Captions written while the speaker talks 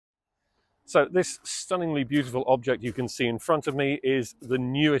So this stunningly beautiful object you can see in front of me is the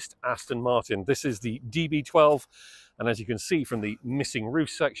newest Aston Martin. This is the DB12, and as you can see from the missing roof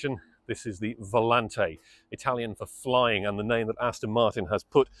section, this is the Volante, Italian for flying, and the name that Aston Martin has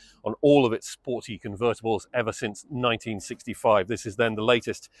put on all of its sporty convertibles ever since 1965. This is then the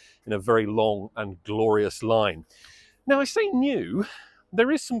latest in a very long and glorious line. Now, I say new. There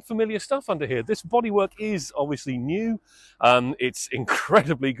is some familiar stuff under here. This bodywork is obviously new. It's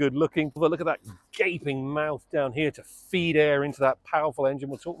incredibly good looking. But look at that gaping mouth down here to feed air into that powerful engine.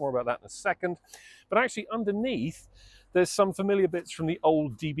 We'll talk more about that in a second. But actually underneath, there's some familiar bits from the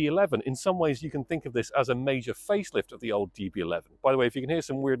old DB11. In some ways, you can think of this as a major facelift of the old DB11. By the way, if you can hear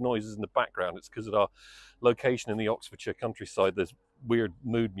some weird noises in the background, it's because of our location in the Oxfordshire countryside. There's weird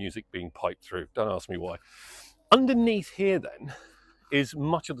mood music being piped through. Don't ask me why. Underneath here, then, is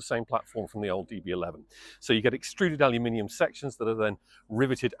much of the same platform from the old DB11. So you get extruded aluminium sections that are then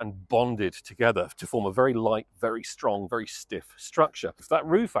riveted and bonded together to form a very light, very strong, very stiff structure. That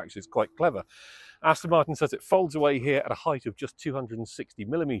roof actually is quite clever. Aston Martin says it folds away here at a height of just 260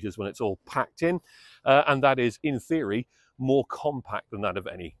 millimeters when it's all packed in, and that is, in theory, more compact than that of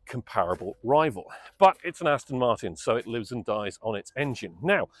any comparable rival. But it's an Aston Martin, so it lives and dies on its engine.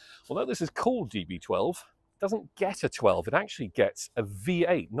 Now, although this is called DB12, doesn't get a 12, it actually gets a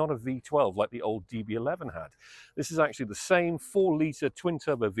V8, not a V12 like the old DB11 had. This is actually the same 4-litre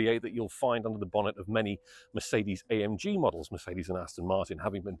twin-turbo V8 that you'll find under the bonnet of many Mercedes AMG models, Mercedes and Aston Martin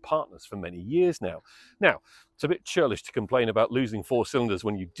having been partners for many years now. Now, it's a bit churlish to complain about losing 4 cylinders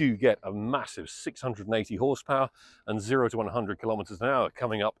when you do get a massive 680 horsepower and 0 to 100 kilometers an hour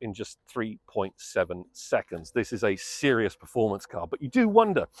coming up in just 3.7 seconds. This is a serious performance car, but you do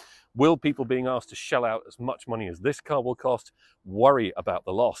wonder, will people being asked to shell out as much money as this car will cost worry about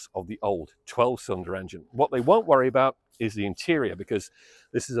the loss of the old 12-cylinder engine? What they won't worry about is the interior, because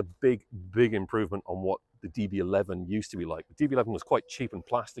this is a big, big improvement on what the DB11 used to be like. The DB11 was quite cheap and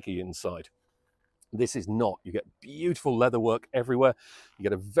plasticky inside. This is not. You get beautiful leather work everywhere. You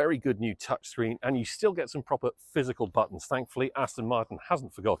get a very good new touchscreen, and you still get some proper physical buttons. Thankfully, Aston Martin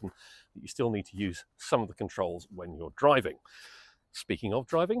hasn't forgotten that you still need to use some of the controls when you're driving. Speaking of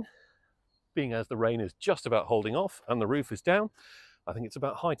driving, being as the rain is just about holding off and the roof is down, I think it's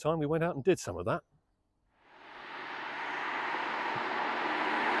about high time we went out and did some of that.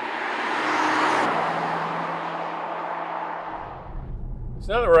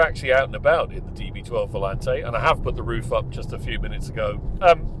 So now that we're actually out and about in the DB12 Volante, and I have put the roof up just a few minutes ago,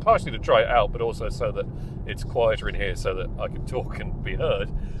 partially to try it out, but also so that it's quieter in here so that I can talk and be heard.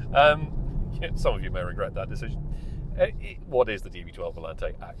 Some of you may regret that decision. What is the DB12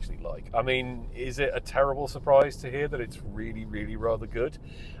 Volante actually like? I mean, is it a terrible surprise to hear that it's really, really rather good?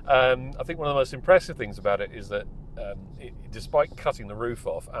 I think one of the most impressive things about it is that despite cutting the roof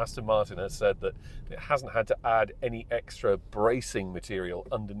off, Aston Martin has said that it hasn't had to add any extra bracing material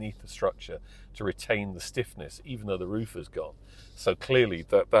underneath the structure to retain the stiffness, even though the roof is gone. So clearly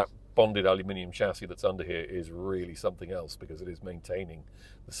that bonded aluminium chassis that's under here is really something else, because it is maintaining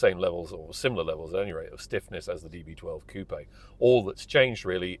the same levels, or similar levels at any rate, of stiffness as the DB12 Coupe. All that's changed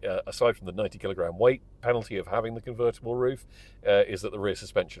really, aside from the 90 kilogram weight penalty of having the convertible roof, is that the rear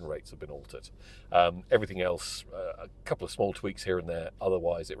suspension rates have been altered. Everything else, a couple of small tweaks here and there,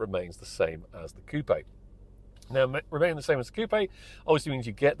 otherwise it remains the same as the Coupe. Now, remaining the same as the Coupe obviously means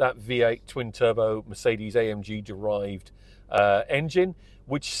you get that V8 twin-turbo Mercedes AMG derived engine,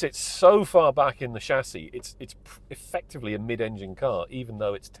 which sits so far back in the chassis. It's effectively a mid-engine car, even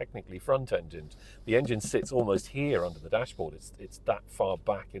though it's technically front-engined. The engine sits almost here under the dashboard. It's that far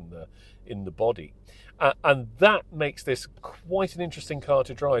back in the body, and that makes this quite an interesting car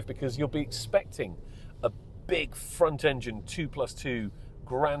to drive, because you'll be expecting a big front-engine 2+2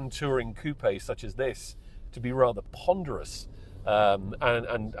 grand touring coupe such as this to be rather ponderous and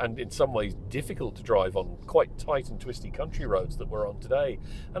in some ways difficult to drive on quite tight and twisty country roads that we're on today,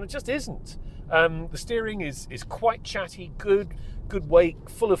 and it just isn't. The steering is quite chatty, good weight,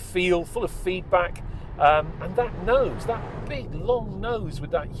 full of feel, full of feedback, and that nose, that big long nose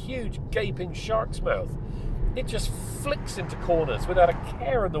with that huge gaping shark's mouth, it just flicks into corners without a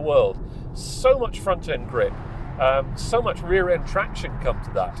care in the world. So much front end grip, so much rear end traction come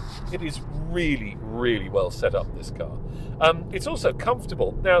to that. It is really, really well set up, this car. It's also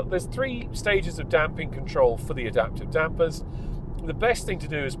comfortable. Now, there's 3 stages of damping control for the adaptive dampers. The best thing to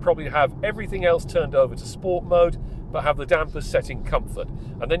do is probably have everything else turned over to sport mode, but have the dampers set in comfort.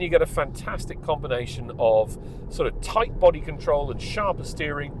 And then you get a fantastic combination of sort of tight body control and sharper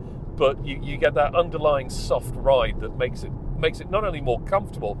steering, but you get that underlying soft ride that makes it not only more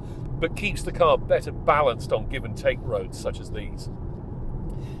comfortable, but keeps the car better balanced on give and take roads such as these.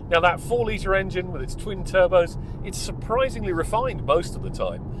 Now that 4-litre engine with its twin turbos, it's surprisingly refined most of the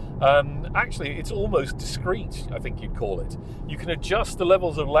time. Actually, it's almost discreet, I think you'd call it. You can adjust the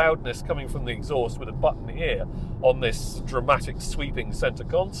levels of loudness coming from the exhaust with a button here on this dramatic sweeping centre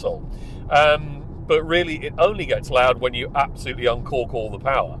console. But really, it only gets loud when you absolutely uncork all the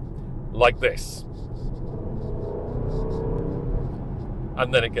power, like this.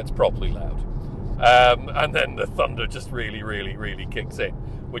 And then it gets properly loud. And then the thunder just really kicks in,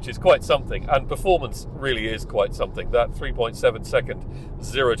 which is quite something. And performance really is quite something. That 3.7 second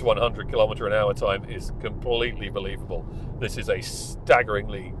 0 to 100 km/h time is completely believable. This is a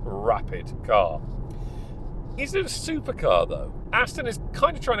staggeringly rapid car. Is it a supercar though? Aston is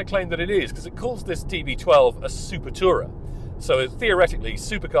kind of trying to claim that it is, because it calls this DB12 a super tourer. So it's theoretically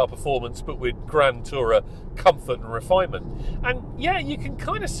supercar performance, but with Grand Tourer comfort and refinement. And yeah, you can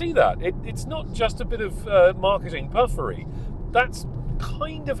kind of see that. It's not just a bit of marketing puffery. That's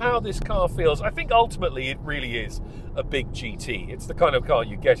kind of how this car feels. I think ultimately it really is a big GT. It's the kind of car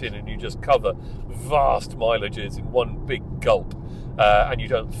you get in and you just cover vast mileages in one big gulp. And you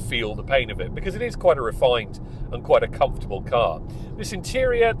don't feel the pain of it, because it is quite a refined and quite a comfortable car. This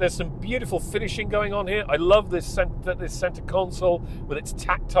interior, there's some beautiful finishing going on here. I love this center console with its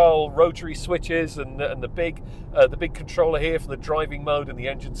tactile rotary switches and the big controller here for the driving mode and the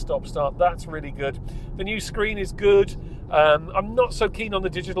engine stop-start. That's really good. The new screen is good. I'm not so keen on the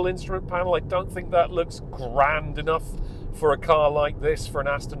digital instrument panel. I don't think that looks grand enough for a car like this, for an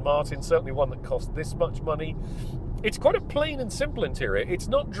Aston Martin, certainly one that costs this much money. It's quite a plain and simple interior. It's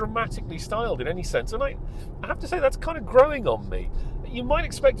not dramatically styled in any sense, and I have to say that's kind of growing on me. You might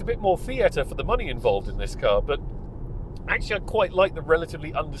expect a bit more theatre for the money involved in this car, but actually I quite like the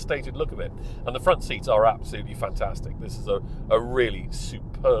relatively understated look of it. And the front seats are absolutely fantastic. This is a really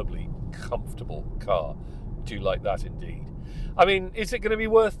superbly comfortable car. Do like that indeed. I mean, is it going to be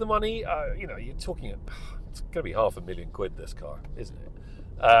worth the money? You know, you're talking, it's going to be £500,000 this car, isn't it?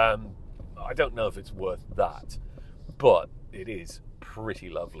 I don't know if it's worth that. But it is pretty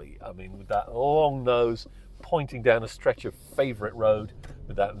lovely. I mean, with that long nose pointing down a stretch of favourite road,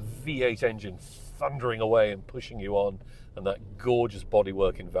 with that V8 engine thundering away and pushing you on, and that gorgeous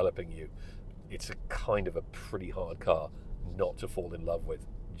bodywork enveloping you, it's a kind of a pretty hard car not to fall in love with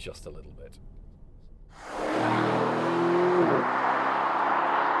just a little bit.